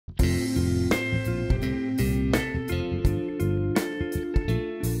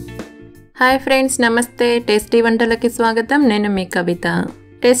hi friends नमस्ते tasty వంటలకి స్వాగతం నేను మీ కవిత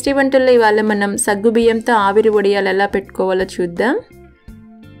టేస్టీ వంటల్లో ఇవాళ మనం సగ్గుబియ్యంతో ఆవిరి వడియాలు ఎలా పెట్టుకోవాలో చూద్దాం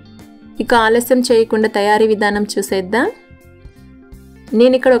ఇక ఆలస్యం చేయకుండా తయారీ విధానం చూసేద్దాం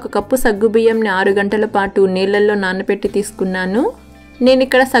నేను ఇక్కడ ఒక కప్పు సగ్గుబియ్యంని 6 గంటల పాటు నీళ్ళల్లో నానబెట్టి తీసుకున్నాను నేను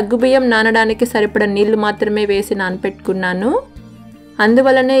ఇక్కడ సగ్గుబియ్యం నానడానికి సరిపడా నీళ్లు మాత్రమే వేసి నానబెట్టుకున్నాను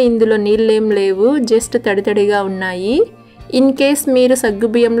అందువల్లనే ఇందులో నీళ్ళేం లేవు జస్ట్ తడితడిగా ఉన్నాయి In case మీరు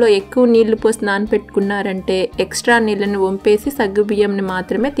సగ్గుబియ్యంలో ఎక్కువ నీళ్లు పోసి నానబెట్టుకున్నారంటే ఎక్స్ట్రా నీళ్ళను వంపేసి సగ్గుబియ్యంని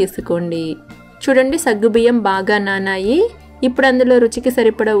మాత్రమే తీసుకోండి చూడండి సగ్గుబియ్యం బాగా నానాయి ఇప్పుడు అందులో రుచికి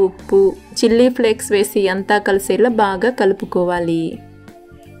సరిపడా ఉప్పు చిల్లీ ఫ్లేక్స్ వేసి అంతా కలిసేలా బాగా కలుపుకోవాలి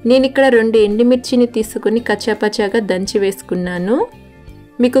నేను ఇక్కడ 2 ఎండుమిర్చిని తీసుకొని కచ్చాపచ్చాగా దంచి వేసుకున్నాను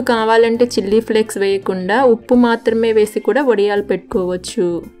మీకు కావాలంటే చిల్లీ ఫ్లేక్స్ వేయకుండా ఉప్పు మాత్రమే వేసి కూడా వడియాలు పెట్టుకోవచ్చు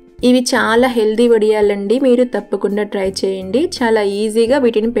ఇవి చాలా హెల్తీ వడియాలండి మీరు తప్పకుండా ట్రై చేయండి చాలా ఈజీగా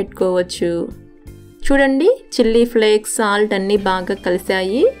వీటిని పెట్టుకోవచ్చు చూడండి చిల్లీ ఫ్లేక్స్ సాల్ట్ అన్నీ బాగా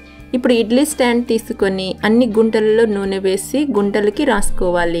కలిసాయి ఇప్పుడు ఇడ్లీ స్టాండ్ తీసుకొని అన్ని గుంటలలో నూనె వేసి గుంటలకి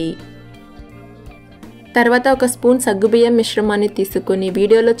రాసుకోవాలి తర్వాత ఒక స్పూన్ సగ్గుబియ్యం మిశ్రమాన్ని తీసుకొని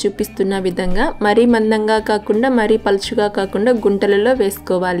వీడియోలో చూపిస్తున్న విధంగా మరీ మందంగా కాకుండా మరీ పలుచగా కాకుండా గుంటలలో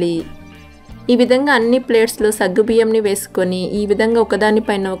వేసుకోవాలి ఈ విధంగా అన్ని ప్లేట్స్ లో సగ్గుబియ్యంని వేసుకొని ఈ విధంగా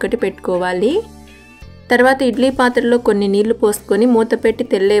ఒకదానిపైన ఒకటి పెట్టుకోవాలి తర్వాత ఇడ్లీ పాత్రలో కొన్ని నీళ్లు పోసుకొని మూత పెట్టి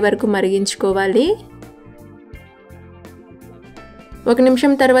తెల్లే వరకు మరిగించుకోవాలి 1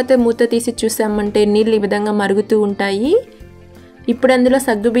 నిమిషం తర్వాత మూత తీసి చూసామంటే నీళ్లు ఈ విధంగా మరుగుతూ ఉంటాయి ఇప్పుడు అందులో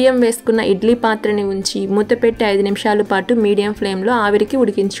సగ్గుబియ్యం వేసుకున్న ఇడ్లీ పాత్రని ఉంచి మూత పెట్టి 5 నిమిషాల పాటు మీడియం ఫ్లేమ్ లో ఆవిరికి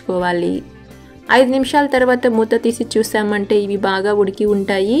ఉడికించుకోవాలి 5 నిమిషాల తర్వాత మూత తీసి చూసామంటే ఇవి బాగా ఉడికి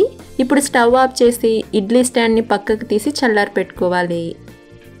ఉంటాయి ఇప్పుడు స్టవ్ ఆఫ్ చేసి ఇడ్లీ స్టాండ్ ని పక్కకు తీసి చల్లారి పెట్టుకోవాలి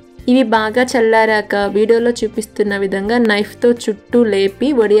ఇవి బాగా చల్లారాక వీడియోలో చూపిస్తున్న విధంగా నైఫ్ తో చుట్టూ లేపి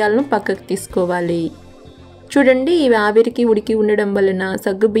వడియాలను పక్కకు తీసుకోవాలి చూడండి ఇవి ఆవిరికి ఉడికి ఉండడం వలన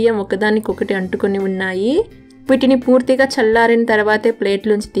సగ్గుబియ్యం ఒకదానికొకటి అంటుకొని ఉన్నాయి వీటిని పూర్తిగా చల్లారిన తర్వాతే ప్లేట్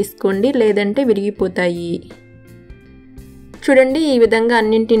నుంచి తీసుకోండి లేదంటే విరిగిపోతాయి చూడండి ఈ విధంగా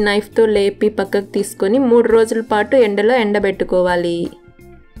అన్నింటిని నైఫ్ తో లేపి పక్కకు తీసుకొని 3 రోజుల పాటు ఎండలో ఎండబెట్టుకోవాలి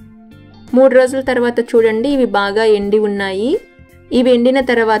 3 రోజుల తర్వాత చూడండి ఇవి బాగా ఎండి ఉన్నాయి ఇవి ఎండిన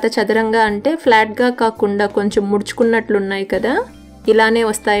తర్వాత చదరంగా అంటే ఫ్లాట్ గా కాకుండా కొంచెం ముడుచుకున్నట్లు ఉన్నాయి కదా ఇలానే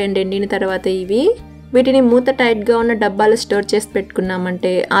వస్తాయండి ఎండిన తర్వాత ఇవి వీటిని మూత టైట్ గా ఉన్న డబ్బాలో స్టోర్ చేసి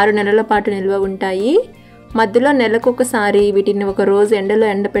పెట్టుకున్నామంటే 6 నెలల పాటు నిల్వ ఉంటాయి మధ్యలో నెలకొకసారి వీటిని ఒక రోజు ఎండలో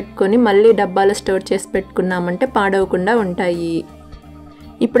ఎండపెట్టుకొని మళ్ళీ డబ్బాలో స్టోర్ చేసి పెట్టుకున్నామంటే పాడవకుండా ఉంటాయి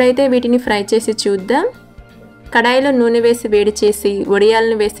ఇప్పుడైతే వీటిని ఫ్రై చేసి చూద్దాం కడాయిలో నూనె వేసి వేడి చేసి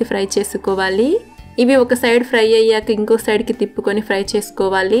వడియాలను వేసి ఫ్రై చేసుకోవాలి ఇవి ఒక సైడ్ ఫ్రై అయ్యాక ఇంకో సైడ్ కి తిప్పుకొని ఫ్రై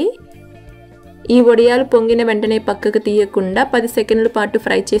చేసుకోవాలి ఈ వడియాలు పొంగిన వెంటనే పక్కకు తీయకుండా 10 సెకండ్ల పాటు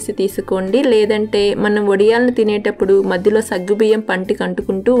ఫ్రై చేసి తీసుకోండి లేదంటే మనం వడియాలను తినేటప్పుడు మధ్యలో సగ్గుబియ్యం పంటికి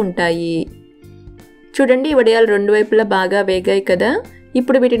అంటుకుంటూ ఉంటాయి చూడండి ఈ వడియాలు రెండు వైపులా బాగా వేగాయి కదా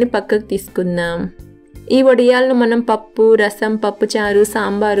ఇప్పుడు వీటిని పక్కకు తీసుకుందాం ఈ వడియాలను మనం పప్పు రసం పప్పు చారు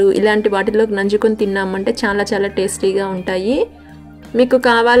సాంబారు ఇలాంటి వాటిలోకి నంజుకొని తిన్నామంటే చాలా చాలా టేస్టీగా ఉంటాయి మీకు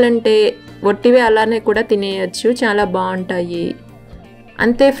కావాలంటే ఒట్టివే అలానే కూడా తినేయొచ్చు చాలా బాగుంటాయి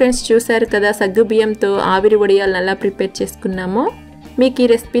అంతే ఫ్రెండ్స్ చూసారు కదా సగ్గుబియ్యంతో ఆవిరి వడియాలను ఎలా ప్రిపేర్ చేసుకున్నామో మీకు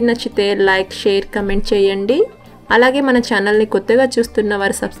ఈ రెసిపీ నచ్చితే లైక్ షేర్ కమెంట్ చేయండి అలాగే మన ఛానల్ ని కొత్తగా చూస్తున్న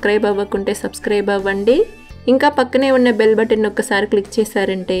వారు సబ్స్క్రైబ్ అవ్వకుంటే సబ్స్క్రైబ్ అవ్వండి ఇంకా పక్కనే ఉన్న బెల్ బటన్ ఒక్కసారి క్లిక్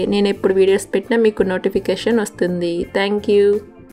చేశారంటే నేను ఎప్పుడు వీడియోస్ పెట్టినా మీకు నోటిఫికేషన్ వస్తుంది థాంక్యూ